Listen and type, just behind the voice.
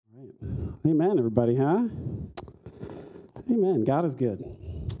Amen, everybody, huh? Amen. God is good.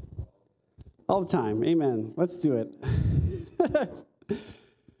 All the time. Amen. Let's do it.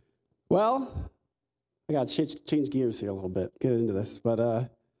 Well, I got to change gears here a little bit, get into this. But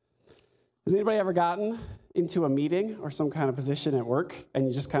has anybody ever gotten into a meeting or some kind of position at work and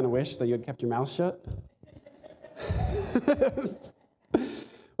you just kind of wish that you had kept your mouth shut?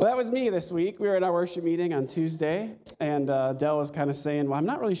 Well, that was me this week. We were in our worship meeting on Tuesday, and Dell was kind of saying, well, I'm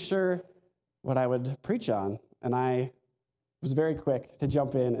not really sure what I would preach on. And I was very quick to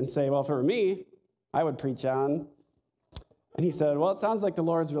jump in and say, well, if it were me, I would preach on. And he said, well, it sounds like the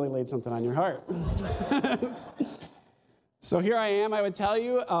Lord's really laid something on your heart. So here I am. I would tell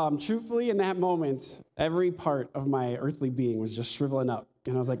you, truthfully, in that moment, every part of my earthly being was just shriveling up.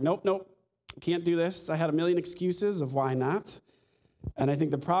 And I was like, nope, can't do this. I had a million excuses of why not. And I think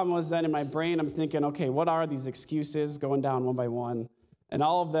the problem was then in my brain, I'm thinking, okay, what are these excuses going down one by one? And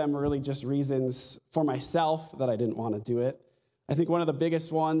all of them were really just reasons for myself that I didn't want to do it. I think one of the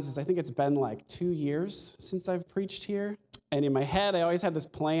biggest ones is I think it's been like 2 years since I've preached here. And in my head, I always had this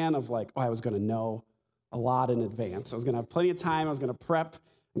plan of like, I was going to know a lot in advance. I was going to have plenty of time. I was going to prep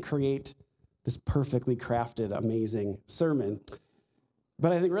and create this perfectly crafted, amazing sermon.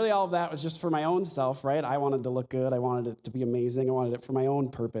 But I think really all of that was just for my own self, right? I wanted to look good. I wanted it to be amazing. I wanted it for my own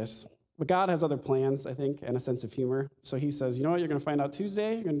purpose. But God has other plans, I think, and a sense of humor. So he says, you know what, you're going to find out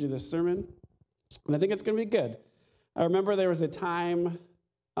Tuesday. You're going to do this sermon. And I think it's going to be good. I remember there was a time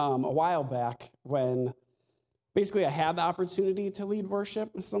a while back when basically I had the opportunity to lead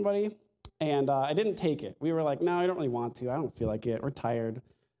worship with somebody, and I didn't take it. We were like, no, I don't really want to. I don't feel like it. We're tired.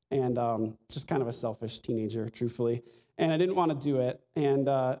 And just kind of a selfish teenager, truthfully. And I didn't want to do it. And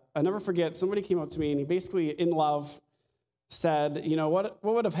I never forget, somebody came up to me, and he basically, in love, said, you know, what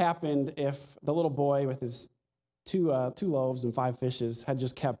would have happened if the little boy with his two loaves and 5 fishes had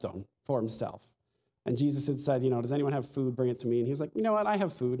just kept them for himself? And Jesus had said, you know, does anyone have food? Bring it to me. And he was like, you know what? I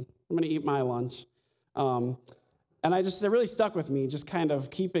have food. I'm going to eat my lunch. And it really stuck with me, just kind of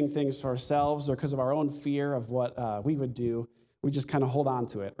keeping things for ourselves or because of our own fear of what we would do. We just kind of hold on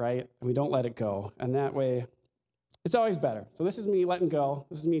to it, right? And we don't let it go. And that way, it's always better. So this is me letting go.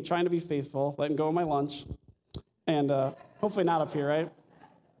 This is me trying to be faithful, letting go of my lunch. And hopefully not up here, right?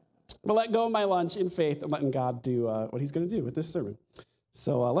 But let go of my lunch in faith and letting God do what he's going to do with this sermon.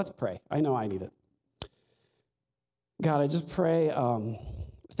 So let's pray. I know I need it. God, I just pray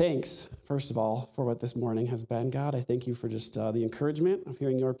thanks, first of all, for what this morning has been, God. I thank you for just the encouragement of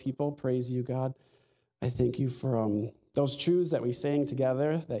hearing your people praise you, God. I thank you for those truths that we sang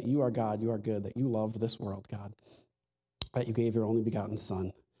together, that you are God, you are good, that you loved this world, God, that you gave your only begotten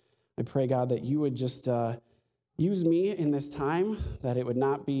Son. I pray, God, that you would just use me in this time, that it would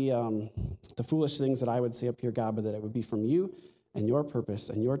not be the foolish things that I would say up here, God, but that it would be from you and your purpose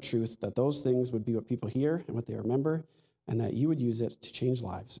and your truth, that those things would be what people hear and what they remember, and that you would use it to change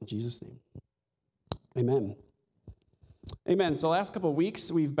lives. In Jesus' name, amen. Amen. So the last couple of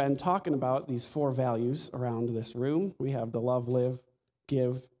weeks, we've been talking about these 4 values around this room. We have the love, live,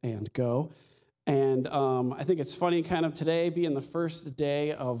 give, and go. And I think it's funny kind of today being the first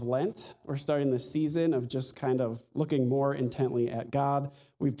day of Lent. We're starting this season of just kind of looking more intently at God.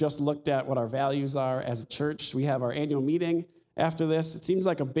 We've just looked at what our values are as a church. We have our annual meeting after this. It seems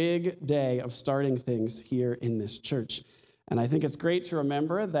like a big day of starting things here in this church. And I think it's great to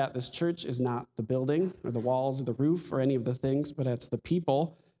remember that this church is not the building or the walls or the roof or any of the things, but it's the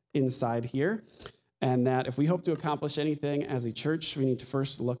people inside here. And that if we hope to accomplish anything as a church, we need to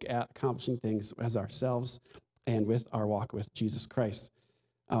first look at accomplishing things as ourselves and with our walk with Jesus Christ.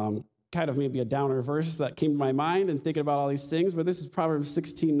 Kind of maybe a downer verse that came to my mind and thinking about all these things, but this is Proverbs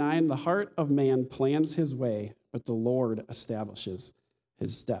 16:9. The heart of man plans his way, but the Lord establishes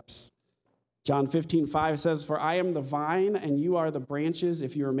his steps. John 15:5 says, for I am the vine and you are the branches.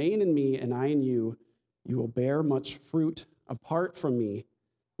 If you remain in me and I in you, you will bear much fruit. Apart from me,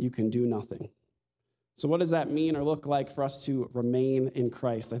 you can do nothing. So what does that mean or look like for us to remain in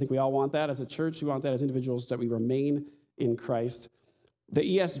Christ? I think we all want that as a church. We want that as individuals, that we remain in Christ. The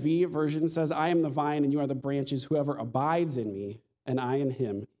ESV version says, I am the vine and you are the branches. Whoever abides in me and I in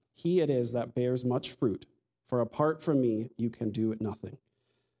him, he it is that bears much fruit. For apart from me, you can do nothing.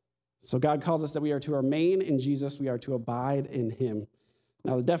 So God calls us that we are to remain in Jesus. We are to abide in him.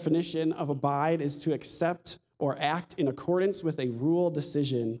 Now, the definition of abide is to accept or act in accordance with a rule,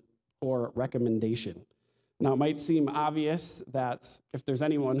 decision, or recommendation. Now, it might seem obvious that if there's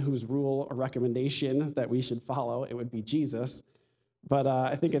anyone whose rule or recommendation that we should follow, it would be Jesus. But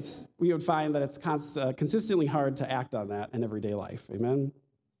I think we would find that it's consistently hard to act on that in everyday life. Amen?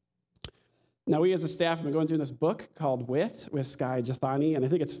 Now, we as a staff have been going through this book called With Skye Jethani, and I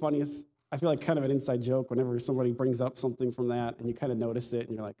think it's funny. I feel like kind of an inside joke whenever somebody brings up something from that and you kind of notice it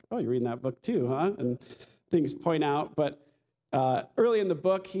and you're like, oh, you're reading that book too, huh? And things point out. But early in the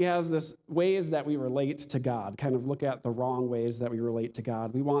book, he has this ways that we relate to God, kind of look at the wrong ways that we relate to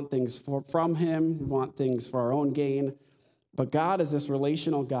God. We want things from him. We want things for our own gain. But God is this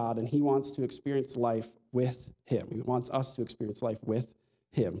relational God, and he wants to experience life with him. He wants us to experience life with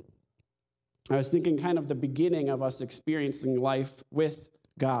him. I was thinking kind of the beginning of us experiencing life with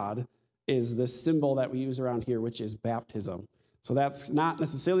God is this symbol that we use around here, which is baptism. So that's not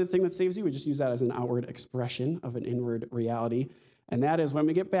necessarily the thing that saves you. We just use that as an outward expression of an inward reality. And that is when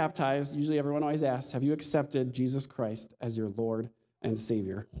we get baptized, usually everyone always asks, have you accepted Jesus Christ as your Lord and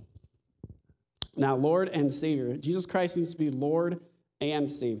Savior? Now, Lord and Savior, Jesus Christ needs to be Lord and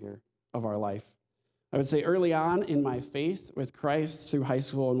Savior of our life. I would say early on in my faith with Christ through high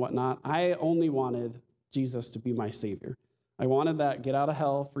school and whatnot, I only wanted Jesus to be my Savior. I wanted that get out of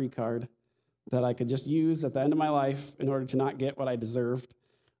hell free card that I could just use at the end of my life in order to not get what I deserved.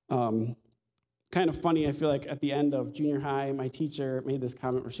 Kind of funny, I feel like at the end of junior high, my teacher made this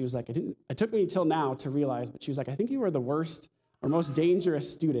comment where she was like, it took me till now to realize, but she was like, I think you were the worst or most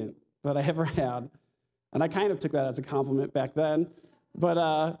dangerous student that I ever had. And I kind of took that as a compliment back then.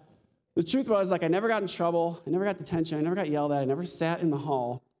 But the truth was, like, I never got in trouble. I never got detention. I never got yelled at. I never sat in the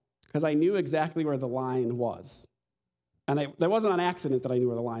hall because I knew exactly where the line was. And that wasn't an accident that I knew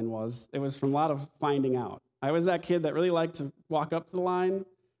where the line was. It was from a lot of finding out. I was that kid that really liked to walk up to the line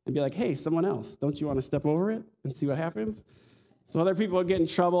and be like, hey, someone else, don't you want to step over it and see what happens? So other people would get in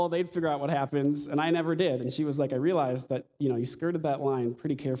trouble. They'd figure out what happens, and I never did. And she was like, I realized that, you skirted that line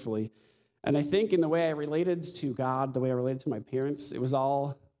pretty carefully. And I think in the way I related to God, the way I related to my parents, it was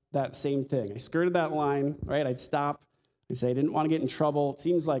all that same thing. I skirted that line, right? I'd stop and say I didn't want to get in trouble. It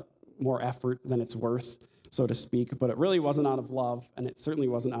seems like more effort than it's worth, so to speak, but it really wasn't out of love, and it certainly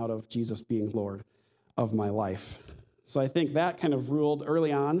wasn't out of Jesus being Lord of my life. So I think that kind of ruled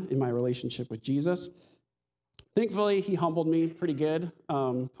early on in my relationship with Jesus. Thankfully, he humbled me pretty good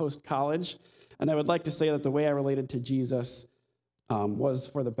post-college, and I would like to say that the way I related to Jesus was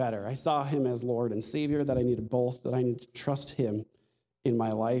for the better. I saw him as Lord and Savior, that I needed both, that I needed to trust him in my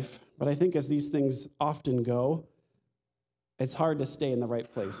life. But I think as these things often go, it's hard to stay in the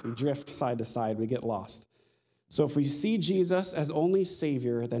right place. We drift side to side, we get lost. So if we see Jesus as only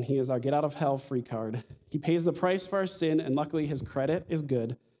Savior, then he is our get out of hell free card. He pays the price for our sin, and luckily his credit is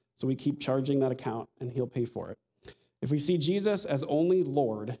good, so we keep charging that account, and he'll pay for it. If we see Jesus as only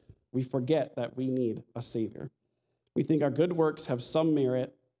Lord, we forget that we need a Savior. We think our good works have some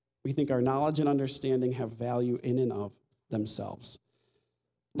merit. We think our knowledge and understanding have value in and of themselves.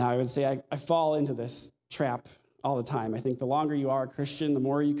 Now, I would say I fall into this trap all the time. I think the longer you are a Christian, the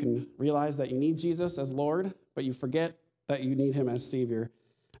more you can realize that you need Jesus as Lord, but you forget that you need him as Savior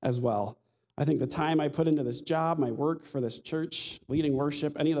as well. I think the time I put into this job, my work for this church, leading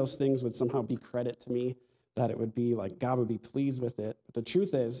worship, any of those things would somehow be credit to me, that it would be like God would be pleased with it. But the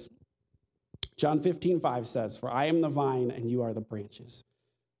truth is, John 15:5 says, "For I am the vine and you are the branches.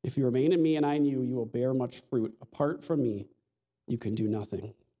 If you remain in me and I in you, you will bear much fruit. Apart from me, you can do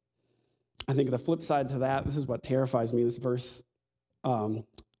nothing." I think the flip side to that, this is what terrifies me, this verse,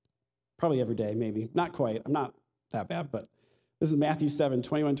 probably every day, maybe. Not quite. I'm not that bad, but this is Matthew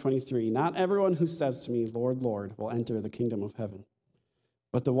 7:21-23. "Not everyone who says to me, 'Lord, Lord,' will enter the kingdom of heaven,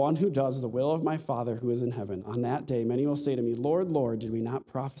 but the one who does the will of my Father who is in heaven. On that day, many will say to me, 'Lord, Lord, did we not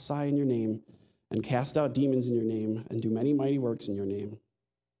prophesy in your name and cast out demons in your name and do many mighty works in your name?'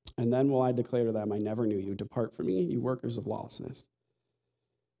 And then will I declare to them, 'I never knew you. Depart from me, you workers of lawlessness.'"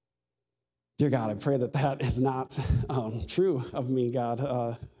 Dear God, I pray that that is not true of me, God.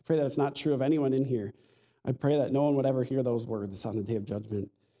 I pray that it's not true of anyone in here. I pray that no one would ever hear those words on the day of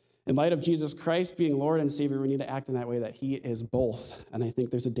judgment. In light of Jesus Christ being Lord and Savior, we need to act in that way that he is both. And I think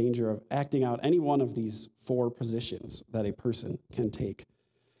there's a danger of acting out any one of these four positions that a person can take.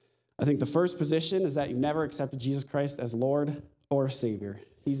 I think the first position is that you've never accepted Jesus Christ as Lord or Savior.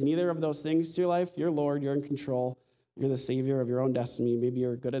 He's neither of those things to your life. You're Lord, you're in control. You're the Savior of your own destiny. Maybe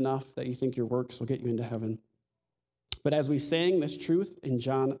you're good enough that you think your works will get you into heaven. But as we sang this truth in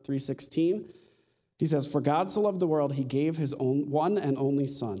John 3:16, he says, "For God so loved the world, he gave his own one and only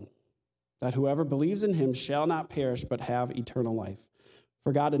Son, that whoever believes in him shall not perish but have eternal life.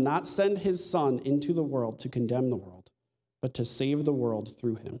 For God did not send his Son into the world to condemn the world, but to save the world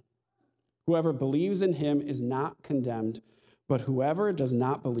through him. Whoever believes in him is not condemned, but whoever does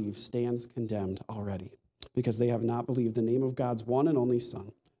not believe stands condemned already, because they have not believed the name of God's one and only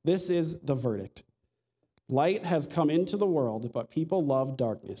Son. This is the verdict. Light has come into the world, but people love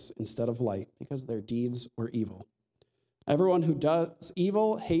darkness instead of light because their deeds were evil. Everyone who does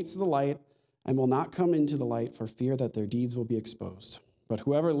evil hates the light and will not come into the light for fear that their deeds will be exposed. But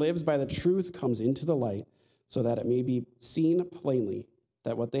whoever lives by the truth comes into the light so that it may be seen plainly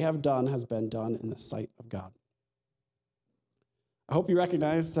that what they have done has been done in the sight of God. I hope you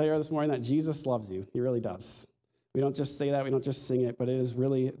recognize here this morning that Jesus loves you. He really does. We don't just say that, we don't just sing it, but it is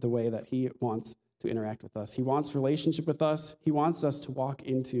really the way that he wants to interact with us. He wants relationship with us. He wants us to walk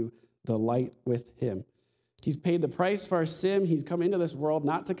into the light with him. He's paid the price for our sin. He's come into this world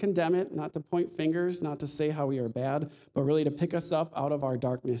not to condemn it, not to point fingers, not to say how we are bad, but really to pick us up out of our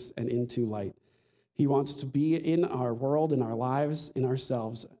darkness and into light. He wants to be in our world, in our lives, in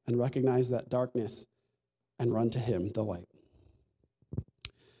ourselves, and recognize that darkness and run to him, the light.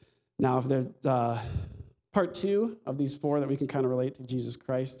 Now, if there's part two of these four that we can kind of relate to Jesus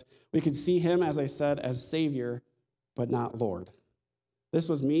Christ, we can see him, as I said, as Savior, but not Lord. This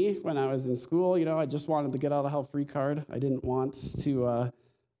was me when I was in school. I just wanted to get out of hell free card. I didn't want to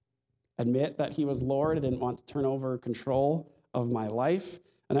admit that he was Lord. I didn't want to turn over control of my life.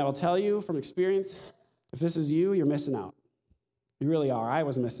 And I will tell you from experience, if this is you, you're missing out. You really are. I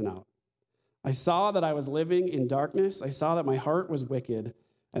was missing out. I saw that I was living in darkness. I saw that my heart was wicked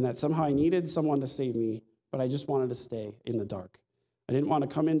and that somehow I needed someone to save me, but I just wanted to stay in the dark. I didn't want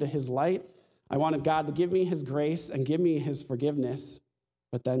to come into his light. I wanted God to give me his grace and give me his forgiveness,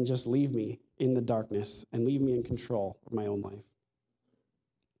 but then just leave me in the darkness and leave me in control of my own life.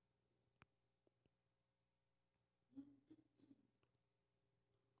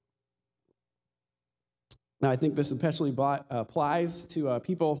 Now, I think this especially applies to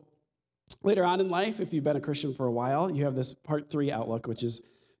people later on in life. If you've been a Christian for a while, you have this part 3 outlook, which is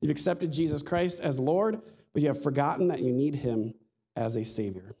you've accepted Jesus Christ as Lord, but you have forgotten that you need him as a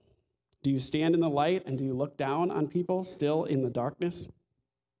Savior. Do you stand in the light and do you look down on people still in the darkness?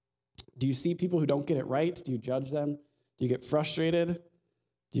 Do you see people who don't get it right? Do you judge them? Do you get frustrated?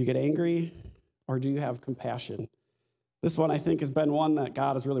 Do you get angry? Or do you have compassion? This one, I think, has been one that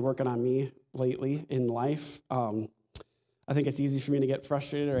God is really working on me lately in life. I think it's easy for me to get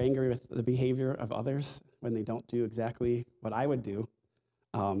frustrated or angry with the behavior of others when they don't do exactly what I would do.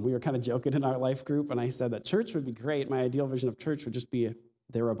 We were kind of joking in our life group, and I said that church would be great. My ideal vision of church would just be if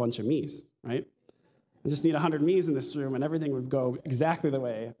there were a bunch of me's, right? I just need 100 me's in this room, and everything would go exactly the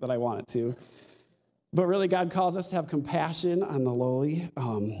way that I want it to. But really, God calls us to have compassion on the lowly,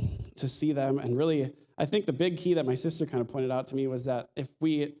 to see them. And really, I think the big key that my sister kind of pointed out to me was that if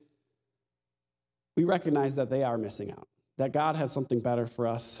we recognize that they are missing out, that God has something better for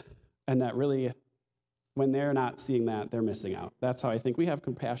us, and that really, when they're not seeing that, they're missing out. That's how I think we have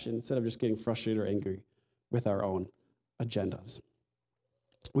compassion instead of just getting frustrated or angry with our own agendas.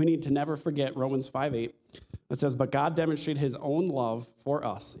 We need to never forget Romans 5:8 that says, "But God demonstrated his own love for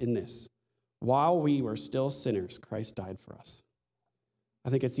us in this. While we were still sinners, Christ died for us." I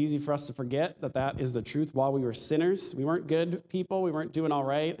think it's easy for us to forget that that is the truth. While we were sinners, we weren't good people, we weren't doing all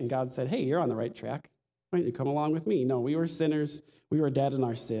right, and God said, "Hey, you're on the right track. Why don't you come along with me?" No, we were sinners, we were dead in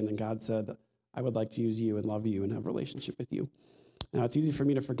our sin, and God said, "I would like to use you and love you and have a relationship with you." Now, it's easy for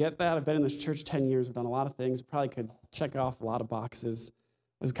me to forget that. I've been in this church 10 years, I've done a lot of things, probably could check off a lot of boxes.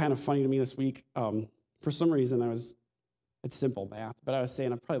 It was kind of funny to me this week. For some reason, it's simple math, but I was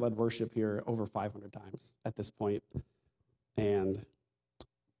saying I've probably led worship here over 500 times at this point, and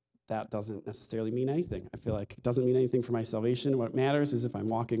that doesn't necessarily mean anything. I feel like it doesn't mean anything for my salvation. What matters is if I'm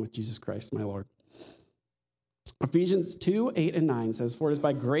walking with Jesus Christ, my Lord. Ephesians 2:8-9 says, "For it is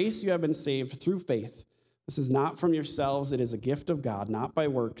by grace you have been saved through faith. This is not from yourselves, it is a gift of God, not by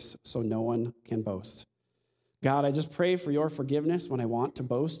works, so no one can boast." God, I just pray for your forgiveness when I want to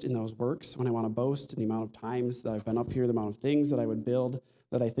boast in those works, when I want to boast in the amount of times that I've been up here, the amount of things that I would build,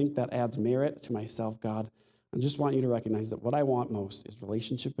 that I think that adds merit to myself, God. I just want you to recognize that what I want most is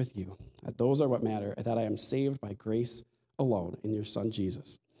relationship with you, that those are what matter, and that I am saved by grace alone in your Son,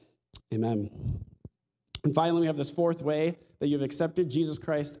 Jesus. Amen. And finally, we have this fourth way that you've accepted Jesus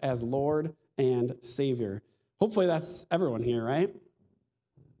Christ as Lord and Savior. Hopefully that's everyone here, right?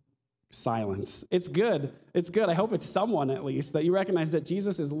 Silence. It's good. It's good. I hope it's someone at least that you recognize that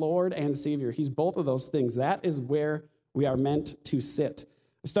Jesus is Lord and Savior. He's both of those things. That is where we are meant to sit.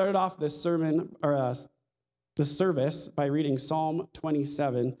 I started off this sermon or this service by reading Psalm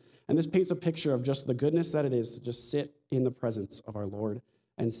 27, and this paints a picture of just the goodness that it is to just sit in the presence of our Lord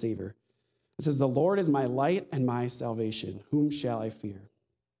and Savior. It says, "The Lord is my light and my salvation. Whom shall I fear?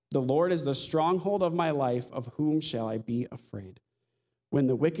 The Lord is the stronghold of my life. Of whom shall I be afraid? When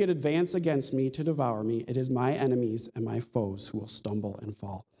the wicked advance against me to devour me, it is my enemies and my foes who will stumble and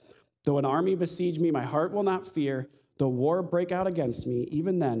fall. Though an army besiege me, my heart will not fear. Though war break out against me,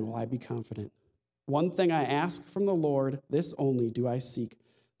 even then will I be confident. One thing I ask from the Lord, this only do I seek,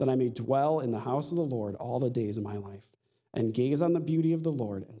 that I may dwell in the house of the Lord all the days of my life, and gaze on the beauty of the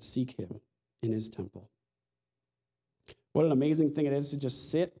Lord and seek him in his temple. What an amazing thing it is to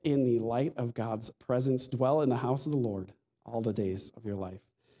just sit in the light of God's presence, dwell in the house of the Lord all the days of your life.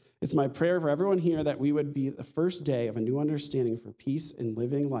 It's my prayer for everyone here that we would be the first day of a new understanding for peace in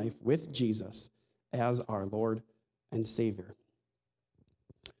living life with Jesus as our Lord and Savior.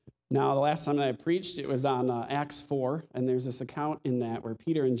 Now, the last time that I preached, it was on Acts 4, and there's this account in that where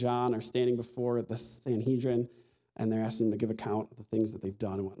Peter and John are standing before the Sanhedrin, and they're asking them to give account of the things that they've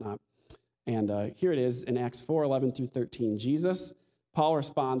done and whatnot. And here it is in Acts 4, 11 through 13. Paul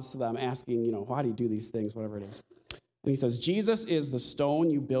responds to them asking, why do you do these things, whatever it is. And he says, Jesus is the stone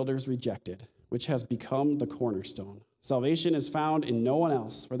you builders rejected, which has become the cornerstone. Salvation is found in no one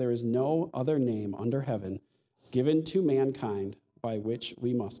else, for there is no other name under heaven given to mankind by which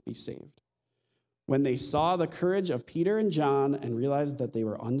we must be saved. When they saw the courage of Peter and John and realized that they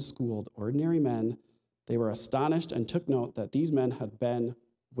were unschooled, ordinary men, they were astonished and took note that these men had been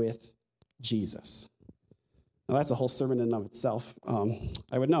with Jesus. Now, that's a whole sermon in and of itself.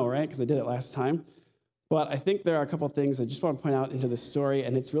 I would know, right? Because I did it last time. But I think there are a couple things I just want to point out into this story,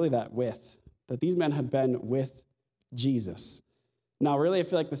 and it's really that these men had been with Jesus. Now, really, I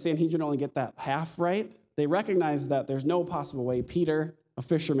feel like the Sanhedrin only get that half right. They recognize that there's no possible way Peter, a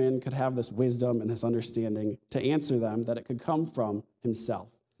fisherman, could have this wisdom and this understanding to answer them, that it could come from himself.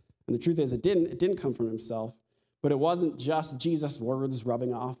 And the truth is, it didn't come from himself, but it wasn't just Jesus' words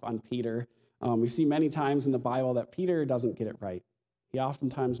rubbing off on Peter. We see many times in the Bible that Peter doesn't get it right. He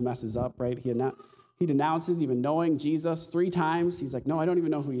oftentimes messes up, right? He denounces even knowing Jesus 3 times. He's like, no, I don't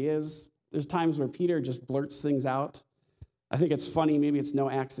even know who he is. There's times where Peter just blurts things out. I think it's funny, maybe it's no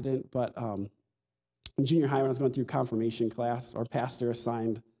accident, but in junior high when I was going through confirmation class, our pastor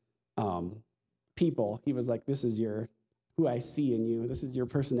assigned people. He was like, this is who I see in you. This is your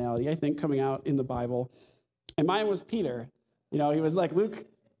personality, I think, coming out in the Bible. And mine was Peter. He was like, Luke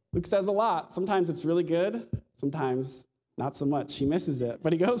says a lot. Sometimes it's really good. Sometimes not so much. He misses it,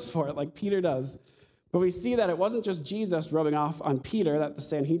 but he goes for it like Peter does. But we see that it wasn't just Jesus rubbing off on Peter that the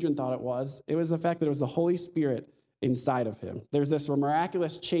Sanhedrin thought it was. It was the fact that it was the Holy Spirit inside of him. There's this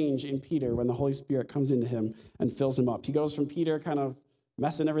miraculous change in Peter when the Holy Spirit comes into him and fills him up. He goes from Peter kind of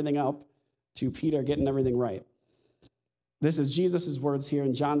messing everything up to Peter getting everything right. This is Jesus' words here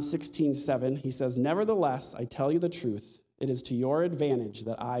in John 16:7. He says, nevertheless, I tell you the truth. It is to your advantage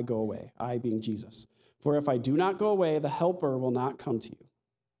that I go away, I being Jesus. For if I do not go away, the Helper will not come to you.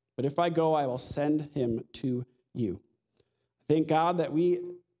 But if I go, I will send him to you. Thank God that we,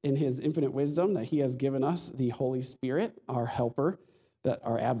 in his infinite wisdom, that he has given us the Holy Spirit, our helper,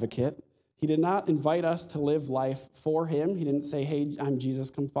 our advocate. He did not invite us to live life for him. He didn't say, hey, I'm Jesus,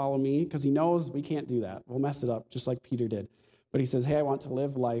 come follow me, because he knows we can't do that. We'll mess it up just like Peter did. But he says, hey, I want to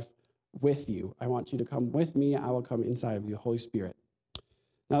live life with you. I want you to come with me. I will come inside of you, Holy Spirit.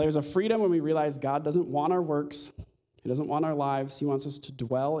 Now, there's a freedom when we realize God doesn't want our works. He doesn't want our lives. He wants us to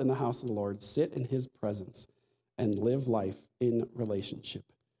dwell in the house of the Lord, sit in his presence, and live life in relationship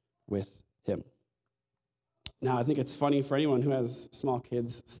with him. Now, I think it's funny for anyone who has small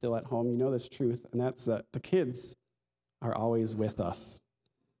kids still at home, you know this truth, and that's that the kids are always with us.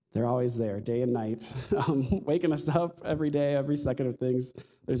 They're always there, day and night, waking us up every day, every second of things.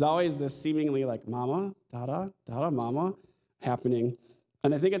 There's always this seemingly like mama, dada, mama happening.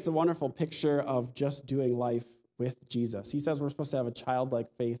 And I think it's a wonderful picture of just doing life with Jesus. He says we're supposed to have a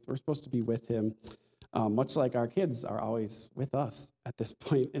childlike faith. We're supposed to be with him, much like our kids are always with us at this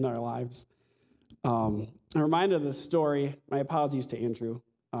point in our lives. I'm reminded of this story. My apologies to Andrew,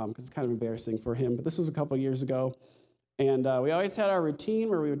 because it's kind of embarrassing for him. But this was a couple years ago. And we always had our routine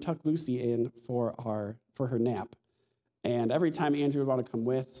where we would tuck Lucy in for her nap. And every time Andrew would want to come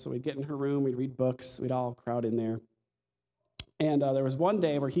with, so we'd get in her room, we'd read books, we'd all crowd in there. And there was one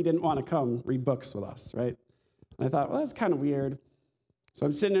day where he didn't want to come read books with us, right? And I thought, well, that's kind of weird. So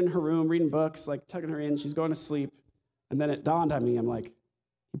I'm sitting in her room reading books, like tucking her in, she's going to sleep. And then it dawned on me, I'm like,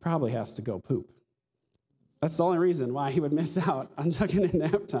 he probably has to go poop. That's the only reason why he would miss out on tucking in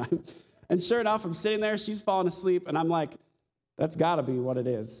nap time. And sure enough, I'm sitting there, she's falling asleep, and I'm like, that's got to be what it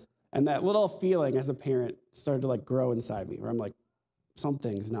is. And that little feeling as a parent started to like grow inside me, where I'm like,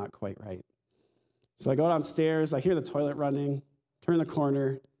 something's not quite right. So I go downstairs, I hear the toilet running, turn the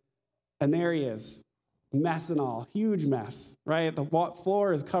corner, and there he is, mess and all, huge mess, right? The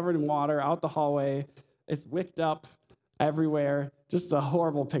floor is covered in water out the hallway. It's wicked up everywhere. Just a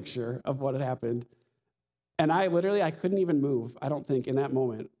horrible picture of what had happened. And I couldn't even move, I don't think, in that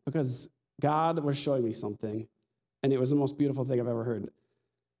moment, because God was showing me something, and it was the most beautiful thing I've ever heard.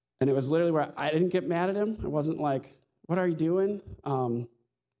 And it was literally where I didn't get mad at him. I wasn't like, what are you doing?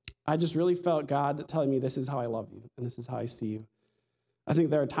 I just really felt God telling me, this is how I love you, and this is how I see you. I think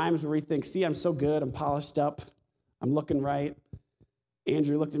there are times where we think, see, I'm so good, I'm polished up, I'm looking right.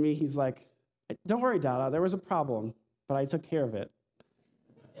 Andrew looked at me, he's like, don't worry, Dada, there was a problem, but I took care of it.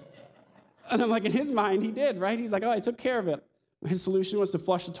 And I'm like, in his mind, he did, right? He's like, oh, I took care of it. His solution was to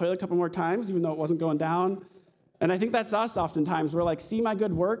flush the toilet a couple more times, even though it wasn't going down. And I think that's us oftentimes. We're like, see my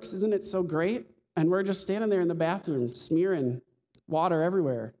good works, isn't it so great? And we're just standing there in the bathroom, smearing water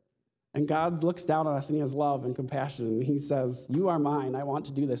everywhere. And God looks down on us, and he has love and compassion. And he says, you are mine. I want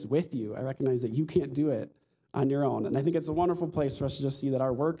to do this with you. I recognize that you can't do it on your own. And I think it's a wonderful place for us to just see that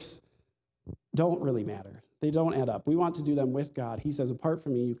our works don't really matter. They don't add up. We want to do them with God. He says, apart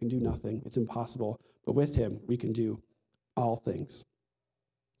from me, you can do nothing. It's impossible. But with him, we can do all things.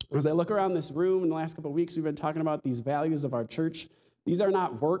 As I look around this room in the last couple of weeks, we've been talking about these values of our church. These are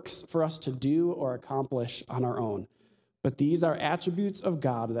not works for us to do or accomplish on our own, but these are attributes of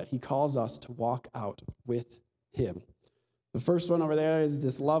God that he calls us to walk out with him. The first one over there is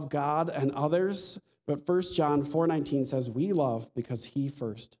this love God and others, but 1 John 4:19 says, we love because he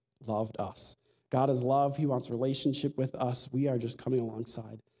first loved us. God is love. He wants relationship with us. We are just coming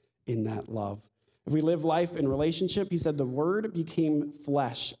alongside in that love. If we live life in relationship, he said, the word became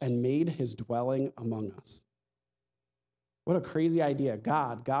flesh and made his dwelling among us. What a crazy idea.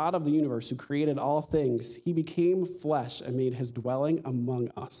 God of the universe who created all things, he became flesh and made his dwelling among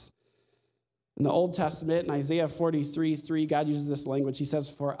us. In the Old Testament, in Isaiah 43:3, God uses this language. He says,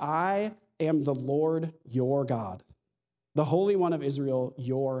 for I am the Lord your God, the Holy One of Israel,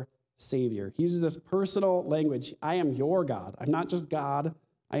 your Savior. He uses this personal language. I am your God. I'm not just God.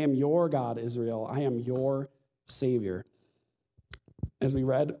 I am your God, Israel. I am your Savior. As we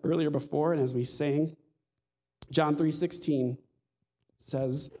read earlier before and as we sang, John 3:16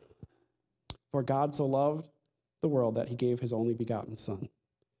 says, for God so loved the world that he gave his only begotten son.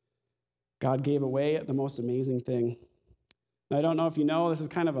 God gave away the most amazing thing. Now, I don't know if you know, this is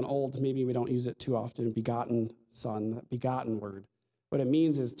kind of an old, maybe we don't use it too often, begotten son, that begotten word. What it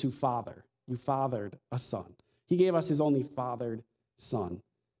means is to father. You fathered a son. He gave us his only fathered son.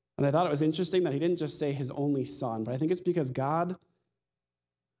 And I thought it was interesting that he didn't just say his only son, but I think it's because God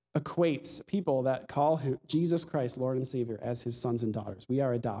equates people that call Jesus Christ Lord and Savior as his sons and daughters. We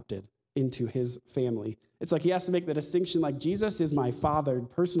are adopted into his family. It's like he has to make the distinction like Jesus is my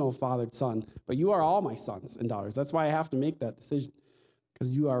personal fathered son, but you are all my sons and daughters. That's why I have to make that decision,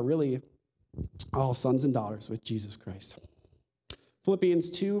 because you are really all sons and daughters with Jesus Christ. Philippians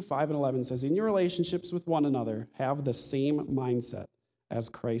 2:5-11 says, in your relationships with one another, have the same mindset as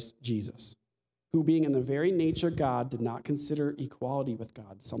Christ Jesus, who being in the very nature God did not consider equality with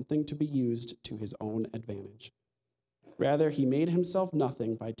God something to be used to his own advantage. Rather, he made himself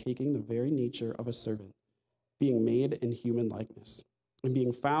nothing by taking the very nature of a servant, being made in human likeness. And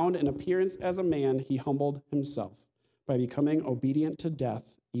being found in appearance as a man, he humbled himself by becoming obedient to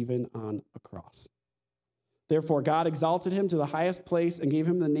death, even on a cross. Therefore, God exalted him to the highest place and gave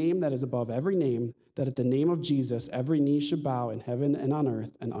him the name that is above every name, that at the name of Jesus, every knee should bow in heaven and on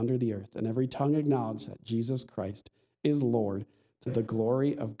earth and under the earth, and every tongue acknowledge that Jesus Christ is Lord, to the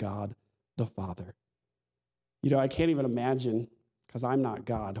glory of God the Father. You know, I can't even imagine, because I'm not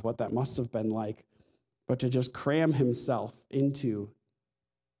God, what that must have been like, but to just cram himself into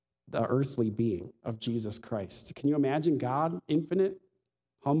the earthly being of Jesus Christ. Can you imagine God, infinite,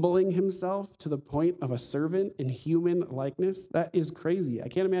 humbling himself to the point of a servant in human likeness? That is crazy. I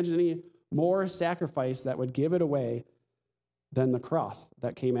can't imagine any more sacrifice that would give it away than the cross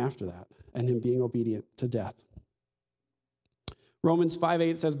that came after that and him being obedient to death. Romans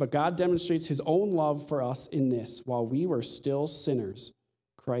 5:8 says, but God demonstrates his own love for us in this: while we were still sinners,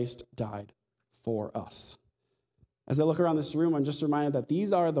 Christ died for us. As I look around this room, I'm just reminded that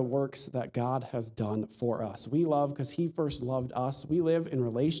these are the works that God has done for us. We love because he first loved us. We live in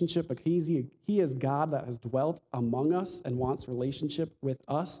relationship because he is God that has dwelt among us and wants relationship with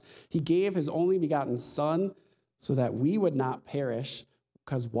us. He gave his only begotten son so that we would not perish,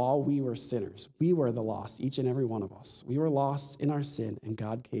 because while we were sinners, we were the lost, each and every one of us. We were lost in our sin, and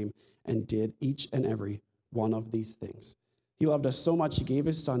God came and did each and every one of these things. He loved us so much, he gave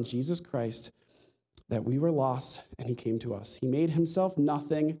his son, Jesus Christ, that we were lost, and he came to us. He made himself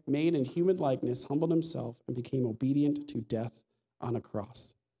nothing, made in human likeness, humbled himself, and became obedient to death on a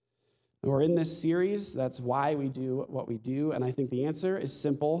cross. And we're in this series. That's why we do what we do, and I think the answer is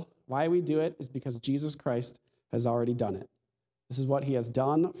simple. Why we do it is because Jesus Christ has already done it. This is what he has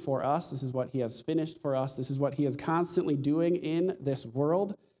done for us. This is what he has finished for us. This is what he is constantly doing in this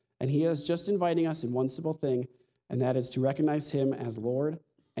world, and he is just inviting us in one simple thing, and that is to recognize him as Lord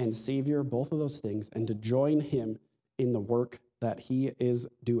and Savior, both of those things, and to join him in the work that he is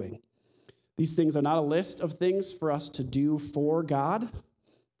doing. These things are not a list of things for us to do for God.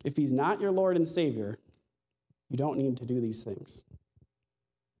 If he's not your Lord and Savior, you don't need to do these things.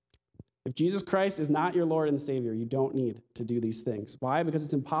 If Jesus Christ is not your Lord and Savior, you don't need to do these things. Why? Because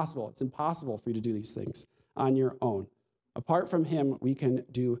it's impossible. It's impossible for you to do these things on your own. Apart from him, we can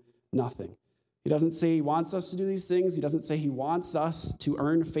do nothing. He doesn't say he wants us to do these things. He doesn't say he wants us to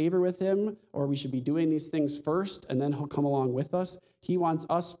earn favor with him, or we should be doing these things first, and then he'll come along with us. He wants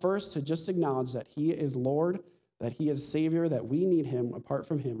us first to just acknowledge that he is Lord, that he is Savior, that we need him. Apart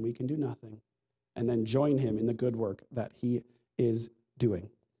from him, we can do nothing. And then join him in the good work that he is doing.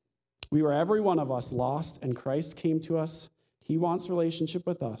 We were every one of us lost, and Christ came to us. He wants relationship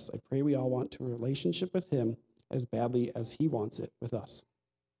with us. I pray we all want to relationship with him as badly as he wants it with us.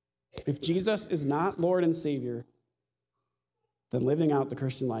 If Jesus is not Lord and Savior, then living out the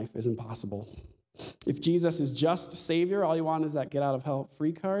Christian life is impossible. If Jesus is just Savior, all you want is that get out of hell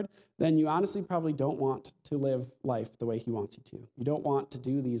free card, then you honestly probably don't want to live life the way he wants you to. You don't want to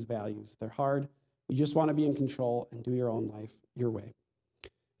do these values. They're hard. You just want to be in control and do your own life your way.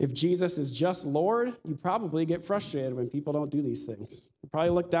 If Jesus is just Lord, you probably get frustrated when people don't do these things. You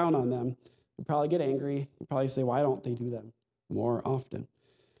probably look down on them. You probably get angry. You probably say, why don't they do them more often?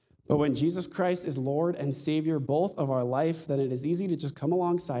 But when Jesus Christ is Lord and Savior both of our life, then it is easy to just come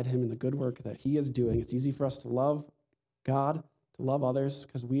alongside him in the good work that he is doing. It's easy for us to love God, to love others,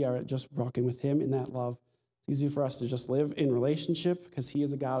 because we are just walking with him in that love. It's easy for us to just live in relationship because he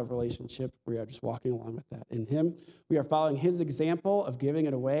is a God of relationship. We are just walking along with that. In him, we are following his example of giving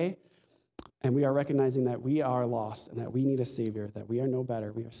it away, and we are recognizing that we are lost and that we need a Savior, that we are no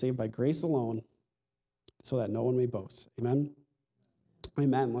better. We are saved by grace alone so that no one may boast. Amen?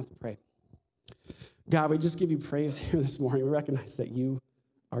 Amen. Let's pray. God, we just give you praise here this morning. We recognize that you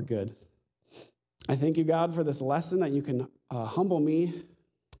are good. I thank you, God, for this lesson, that you can humble me,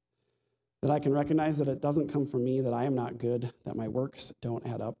 that I can recognize that it doesn't come from me, that I am not good, that my works don't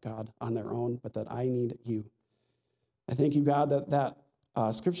add up, God, on their own, but that I need you. I thank you, God, that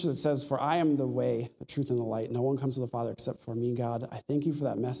scripture that says, for I am the way, the truth, and the light. No one comes to the Father except for me, God. I thank you for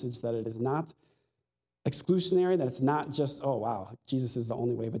that message, that it is not exclusionary, that it's not just, oh, wow, Jesus is the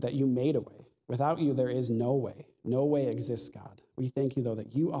only way, but that you made a way. Without you, there is no way. No way exists, God. We thank you, though,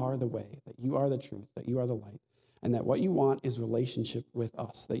 that you are the way, that you are the truth, that you are the light, and that what you want is relationship with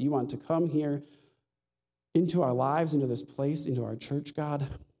us, that you want to come here into our lives, into this place, into our church, God,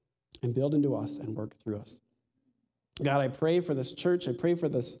 and build into us and work through us. God, I pray for this church. I pray for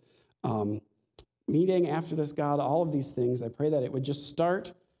this meeting after this, God, all of these things. I pray that it would just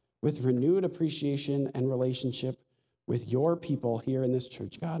start with renewed appreciation and relationship with your people here in this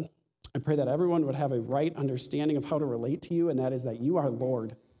church, God. I pray that everyone would have a right understanding of how to relate to you, and that is that you are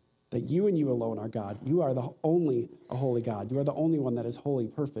Lord, that you and you alone are God. You are the only a holy God. You are the only one that is holy,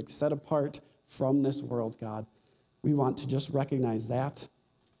 perfect, set apart from this world, God. We want to just recognize that.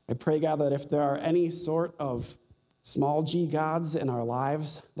 I pray, God, that if there are any sort of small g gods in our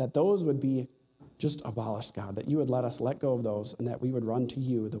lives, that those would be just abolished, God, that you would let us let go of those and that we would run to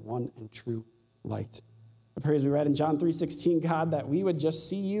you, the one and true light. I pray, as we read in John 3:16, God, that we would just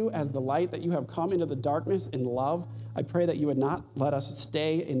see you as the light, that you have come into the darkness in love. I pray that you would not let us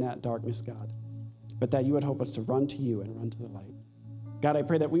stay in that darkness, God, but that you would help us to run to you and run to the light. God, I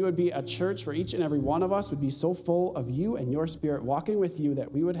pray that we would be a church where each and every one of us would be so full of you and your spirit, walking with you,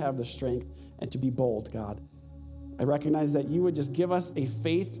 that we would have the strength and to be bold, God. I recognize that you would just give us a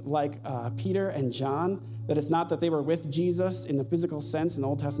faith like Peter and John, that it's not that they were with Jesus in the physical sense in the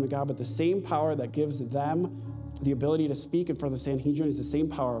Old Testament, God, but the same power that gives them the ability to speak in front of the Sanhedrin is the same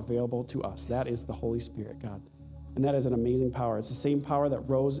power available to us. That is the Holy Spirit, God. And that is an amazing power. It's the same power that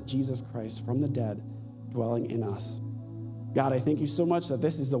rose Jesus Christ from the dead, dwelling in us. God, I thank you so much that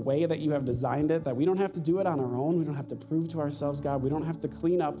this is the way that you have designed it, that we don't have to do it on our own. We don't have to prove to ourselves, God. We don't have to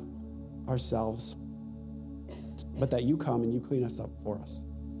clean up ourselves, but that you come and you clean us up for us.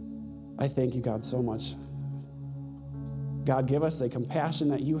 I thank you, God, so much. God, give us a compassion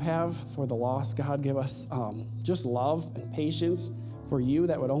that you have for the lost. God, give us just love and patience for you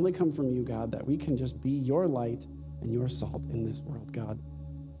that would only come from you, God, that we can just be your light and your salt in this world, God.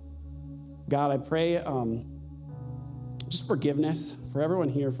 God, I pray just forgiveness for everyone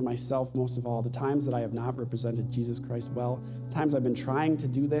here, for myself most of all, the times that I have not represented Jesus Christ well, times I've been trying to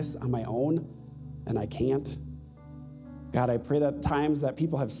do this on my own and I can't. God, I pray that times that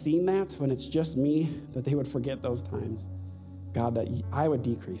people have seen that when it's just me, that they would forget those times. God, that I would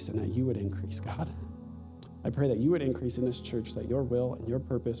decrease and that you would increase, God. I pray that you would increase in this church, that your will and your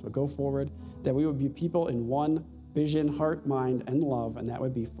purpose would go forward, that we would be people in one vision, heart, mind, and love, and that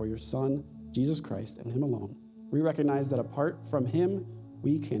would be for your Son, Jesus Christ, and him alone. We recognize that apart from him,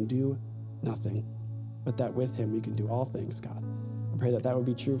 we can do nothing, but that with him, we can do all things, God. I pray that that would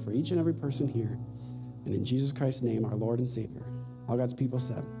be true for each and every person here. And in Jesus Christ's name, our Lord and Savior, all God's people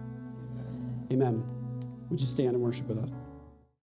said, amen. Would you stand and worship with us?